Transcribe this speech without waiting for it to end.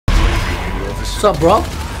What's up, bro?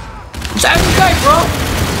 It's every day, bro.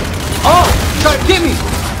 Oh, try to get me.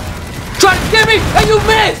 Try to get me, and you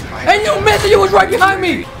missed. And you missed, and you was right behind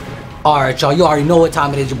me. Alright, y'all, you already know what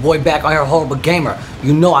time it is. Your boy back on here, Horrible Gamer.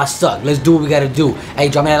 You know I suck. Let's do what we gotta do. Hey,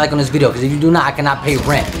 drop me a like on this video, because if you do not, I cannot pay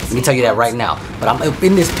rent. Let me tell you that right now. But I'm up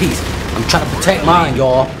in this piece. I'm trying to protect mine,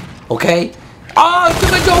 y'all. Okay? Oh,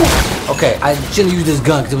 Joe! Okay, I shouldn't use this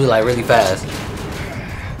gun, because it was like really fast.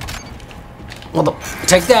 Well,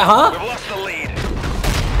 take that, huh? We've lost the lead.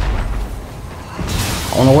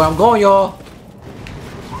 I don't know where I'm going, y'all.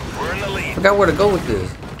 We're in the lead. I forgot where to go with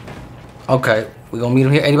this. Okay. We gonna meet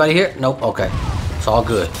him here? Anybody here? Nope. Okay. It's all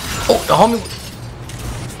good. Oh, the homie.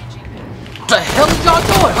 What the hell is y'all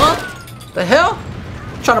doing, huh? The hell?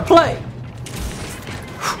 I'm trying to play.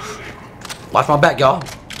 Watch my back, y'all.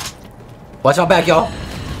 Watch my back, y'all.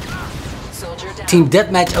 Team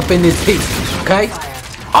deathmatch up in this piece. Okay?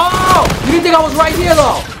 Oh! You didn't think I was right here,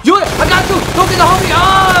 though. I got you. Don't get the homie.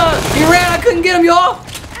 Ah! He ran. I couldn't get him, y'all. I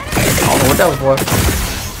don't know what that was for.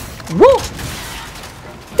 Woo!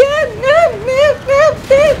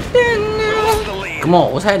 Come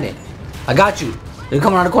on, what's happening? I got you. They're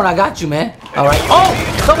coming around the corner. I got you, man. All right. Oh,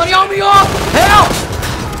 somebody on me, y'all.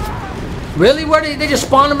 Help! Really? Where they just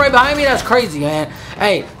spawned them right behind me? That's crazy, man.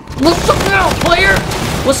 Hey, what's up now, player?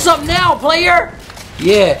 What's up now, player?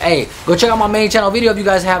 Yeah, hey, go check out my main channel video if you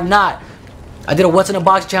guys have not. I did a what's in a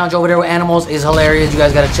box challenge over there with animals. It's hilarious. You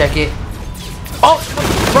guys gotta check it. Oh,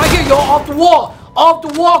 right here, y'all. Off the wall. Off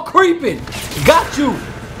the wall, creeping. Got you.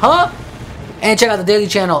 Huh? And check out the daily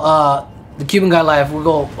channel, TheQbanguy Life. We'll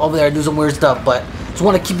go over there and do some weird stuff, but just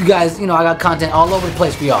want to keep you guys, you know, I got content all over the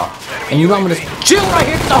place for y'all. And you know I'm gonna chill right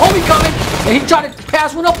here, the homie coming, and he tried to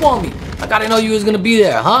pass one up on me. I gotta know you was gonna be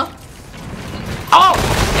there, huh? Oh,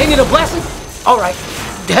 ain't it a blessing? Alright.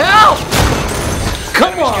 Help!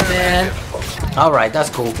 Come on, man. Alright, that's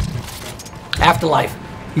cool. Afterlife.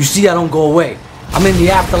 You see I don't go away. I'm in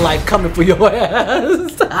the afterlife coming for your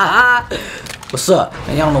ass. What's up?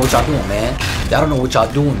 Man, y'all don't know what y'all doing, man. Y'all don't know what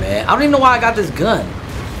y'all doing, man. I don't even know why I got this gun.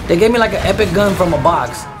 They gave me like an epic gun from a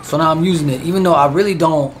box. So now I'm using it, even though I really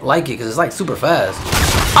don't like it because it's like super fast.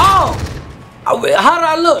 Oh! How did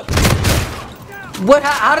I look? What?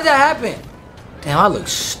 How did that happen? Damn, I look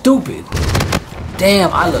stupid.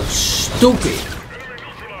 Damn, I look stupid.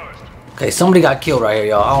 Okay, somebody got killed right here,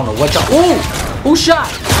 y'all. I don't know what y'all... Ooh! Who shot?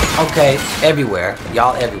 Okay, everywhere.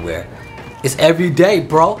 Y'all everywhere. It's every day,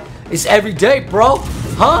 bro. It's every day, bro.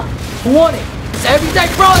 Huh? Who won it? It's every day,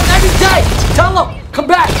 bro. It's every day. Tell them. Come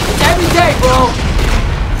back. It's every day, bro.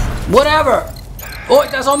 Whatever. Oh,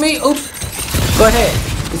 that's on me. Oops. Go ahead.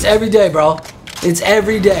 It's every day, bro. It's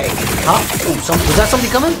every day. Huh? Ooh, was that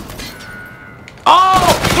somebody coming? Oh!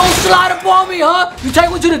 Don't slide up on me, huh? You take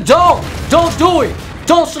one to the dome. Don't do it.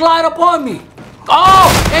 Don't slide up on me. Oh!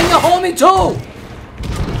 And the homie, too.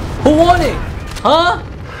 Who won it? Huh?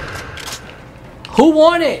 Who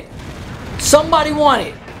won it? Somebody won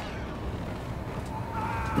it.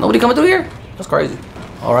 Nobody coming through here? That's crazy.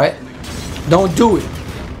 Alright. Don't do it.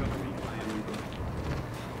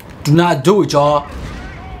 Do not do it, y'all.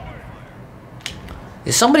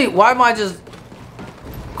 Is somebody... Why am I just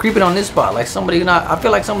creeping on this spot? Like somebody not... I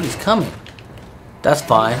feel like somebody's coming. That's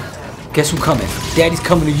fine. Guess who's coming? Daddy's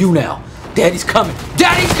coming to you now. Daddy's coming.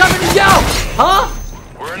 Daddy's coming to you! Huh?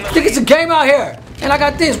 I think it's a game out here. And I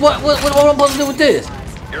got this. What am I supposed to do with this?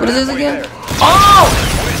 What is this again? Oh!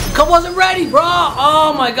 I wasn't ready, bro.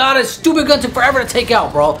 Oh my god, a stupid gun took forever to take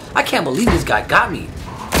out, bro. I can't believe this guy got me.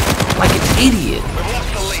 Like an idiot.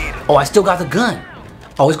 Oh, I still got the gun.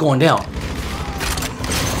 Oh, it's going down.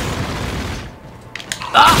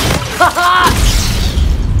 Ah!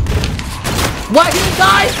 What? He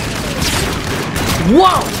died?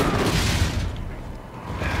 Whoa!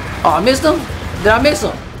 Oh, I missed him? Did I miss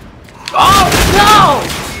him? Oh, no!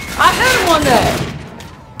 I had him on that.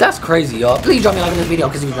 That's crazy, y'all. Please drop me a like on this video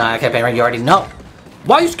because if you're not, I can't pay rent. You already know.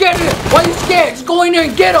 Why are you scared of it? Why are you scared? Just go in there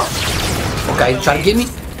and get him. Okay, try to get me.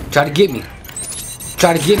 Try to get me.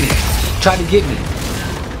 Try to get me. Try to get me.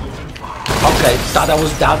 Okay, thought that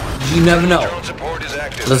was that. You never know.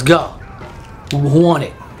 Let's go. Who won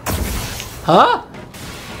it? Huh?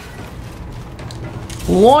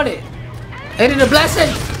 Who won it? Ain't it a blessing?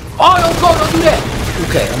 Oh, don't do that.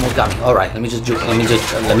 Okay, almost got me. All right, let me jump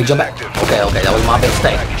back. Okay, that was my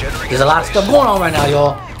mistake. There's a lot of stuff going on right now,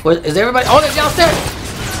 y'all. Is everybody? Oh, they're downstairs.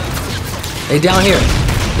 They down here.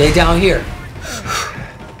 They down here.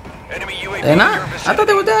 They're not. I thought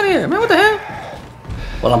they were down here. Man, what the hell?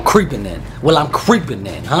 Well, I'm creeping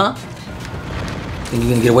then. Huh? Think you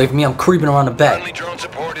gonna get away from me? I'm creeping around the back. Drone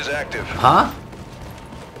support is active. Huh?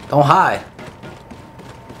 Don't hide.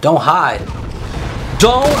 Don't hide.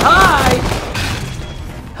 Don't hide.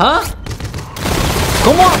 Huh?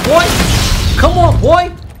 Come on, boy. Come on, boy.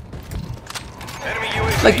 Enemy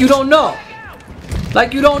UAV. Like you don't know.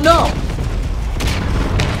 Like you don't know.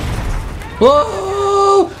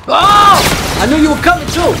 Whoa! Oh! I knew you were coming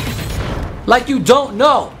too. Like you don't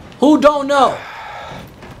know. Who don't know?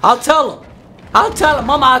 I'll tell him. I'll tell him,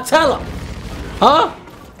 Mama. I'll tell him. Huh?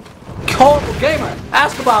 Horrible gamer.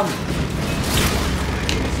 Ask about me.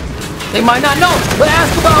 They might not know, but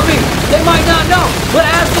ask about me. They might not know, but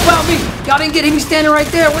ask about me. Y'all didn't get him standing right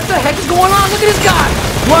there. What the heck is going on? Look at this guy.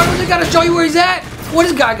 Why do they gotta show you where he's at? What,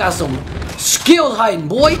 this guy got some skills hiding,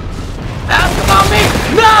 boy. Ask about me.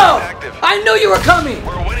 No! I knew you were coming.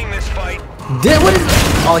 We're winning this fight. What is it?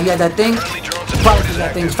 Oh, he had that thing? Friendly drone Probably support because is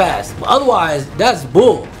that thing's active. fast. But otherwise, that's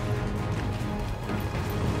bull.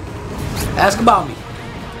 Ask about me.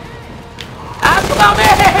 Ask about me!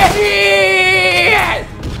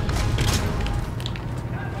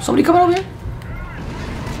 Somebody coming over here?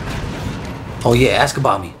 Oh yeah, ask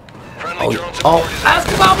about me. Friendly drone Oh, support is ask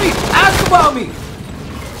active. about me! Ask about me!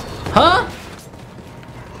 Huh?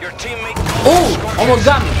 Your teammate. Oh, almost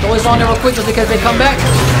got me. Throw this on there real quick just in case they come back.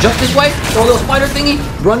 Jump this way. Throw a little spider thingy.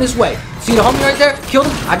 Run this way. See the homie right there? Killed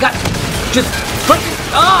him. I got just freaking.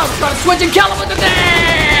 Oh, I'm trying to switch and kill him with the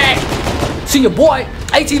thing. See your boy.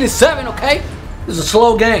 18-7. Okay. This is a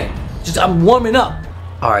slow game. Just I'm warming up.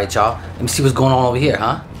 All right, y'all. Let me see what's going on over here,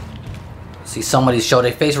 huh? See somebody show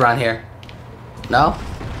their face around here. No?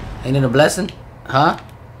 Ain't it a blessing? Huh?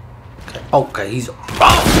 Okay. Okay. He's.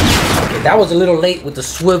 Oh! Okay, that was a little late with the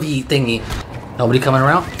swivy thingy. Nobody coming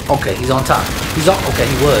around? Okay, he's on top. He's on. Okay,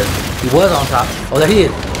 he was. He was on top. Oh, there he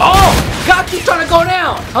is. Oh! Got you trying to go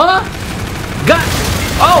down, huh? Got.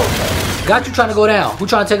 Oh! Got you trying to go down. Who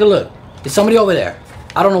trying to take a look? Is somebody over there?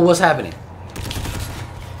 I don't know what's happening.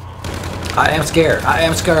 I am scared. I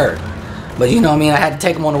am scared. But you know what I mean? I had to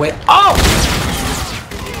take him on the way. Oh!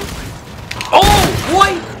 Oh,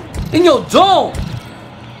 boy! In your dome!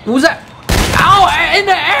 Who was that? Ow! In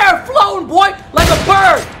the air, floating, boy! Like a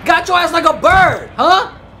bird! Got your ass like a bird,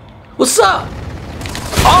 huh? What's up?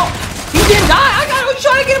 Oh! He didn't die? I got. You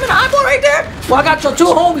trying to get him in the eyeball right there? Well, I got your two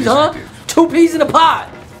homies, huh? 2 peas in a pod.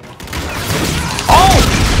 Oh!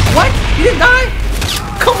 What? He didn't die?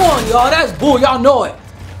 Come on, y'all. That's bull. Y'all know it.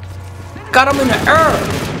 Got him in the air.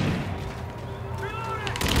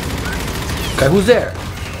 Okay, who's there?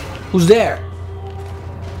 Who's there?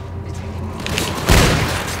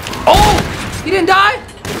 Oh! He didn't die?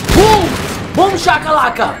 Boom! Boom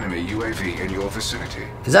shakalaka! Enemy UAV in your vicinity.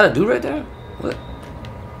 Is that a dude right there? What?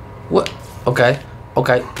 What? Okay.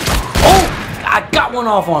 Okay. Oh! I got one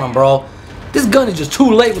off on him, bro. This gun is just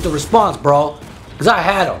too late with the response, bro. Because I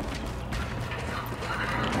had him.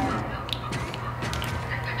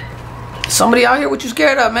 Somebody out here, what you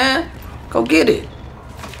scared of, man? Go get it.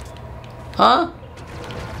 Huh?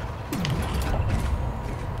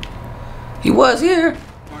 He was here.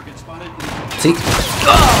 See?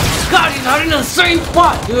 Oh, God, he's not in the same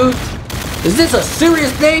spot, dude. Is this a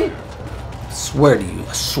serious thing? I swear to you.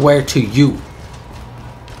 I swear to you.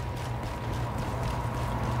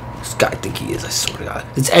 This guy think he is, I swear to God.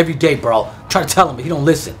 It's every day, bro. I'm trying to tell him, but he don't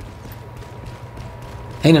listen.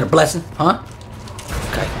 Ain't it a blessing, huh?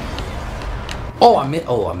 Okay. Oh,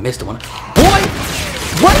 I missed one. Boy!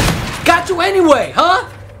 What? Got you anyway, huh?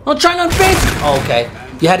 Don't try nothing fancy. Oh, okay.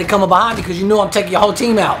 You had to come up behind me because you knew I'm taking your whole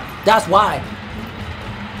team out. That's why.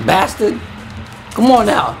 Bastard. Come on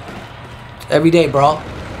now. Every day, bro.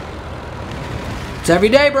 It's every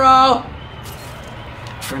day, bro.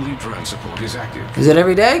 Friendly drone support is active. Is it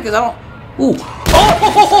every day? Because I don't... Ooh.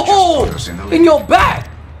 Oh! In your back.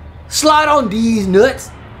 Slide on these nuts.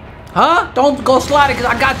 Huh? Don't go slide it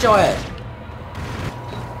because I got your ass.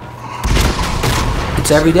 It's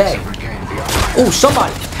every day. Oh,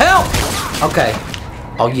 somebody. Help! Okay.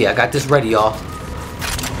 Oh, yeah. I got this ready, y'all.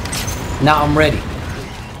 Now I'm ready.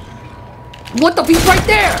 What the? He's right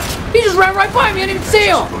there. He just ran right by me. I didn't even see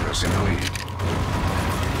him.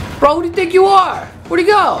 Bro, who do you think you are? Where'd he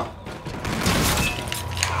go?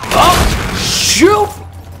 Oh, shoot!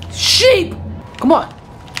 Sheep! Come on.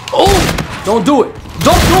 Oh, don't do it.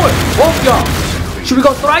 Don't do it. Both y'all. Should we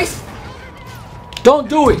go thrice? Don't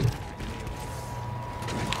do it.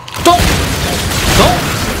 Don't.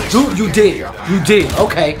 Dude, you did. You did.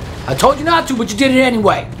 Okay. I told you not to, but you did it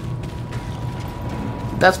anyway.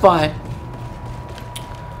 That's fine.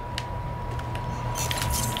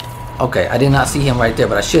 Okay, I did not see him right there,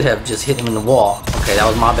 but I should have just hit him in the wall. Okay, that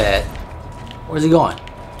was my bad. Where's he going?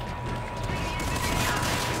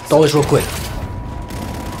 Throw this real quick.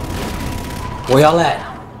 Where y'all at?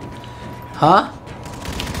 Huh?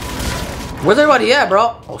 Where's everybody at,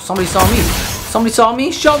 bro? Oh, somebody saw me. Somebody saw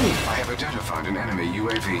me? Show me. I have identified an enemy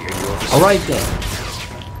UAV in your vicinity. Alright then.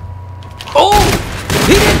 Oh!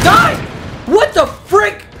 He didn't die! What the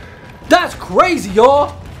frick? That's crazy,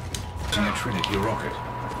 y'all. Trinity rocket.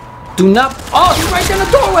 Do not. Oh, he's right there in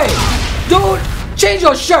the doorway. Dude, change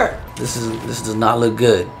your shirt. This does not look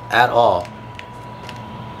good at all.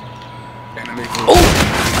 Enemy.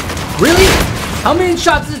 Oh! Really? How many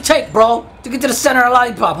shots does it take, bro, to get to the center of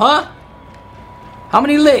lollipop, huh? How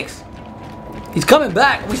many licks? He's coming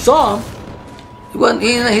back. We saw him. He wasn't.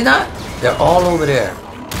 He's not. They're all over there.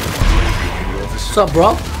 What's up,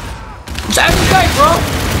 bro? It's actually great, bro.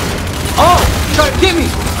 Oh, try to get me.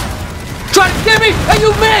 Try to get me, and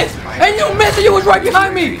you missed. And you missed, and you was right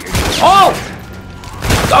behind me. Oh.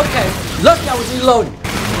 Okay. Lucky I was reloading.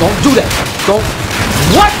 Don't do that. Don't.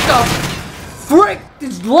 What the frick?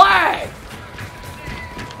 This lag.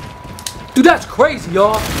 Dude, that's crazy,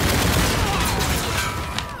 y'all.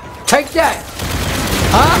 Take that.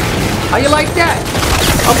 Huh? How you like that?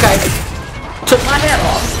 Okay. Took my head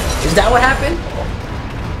off. Is that what happened?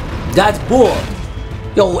 That's bull.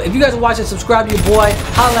 Yo, if you guys are watching, subscribe to your boy.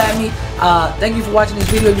 Holla at me. Thank you for watching this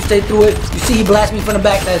video. You stayed through it. You see he blasted me from the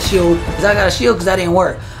back, that shield. Because I got a shield because that didn't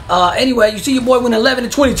work. Anyway, you see your boy went 11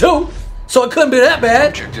 and 22. So it couldn't be that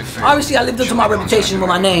bad. Obviously, I lived up to my reputation with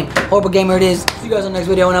my name. Horrible Gamer it is. See you guys on the next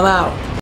video, and I'm out.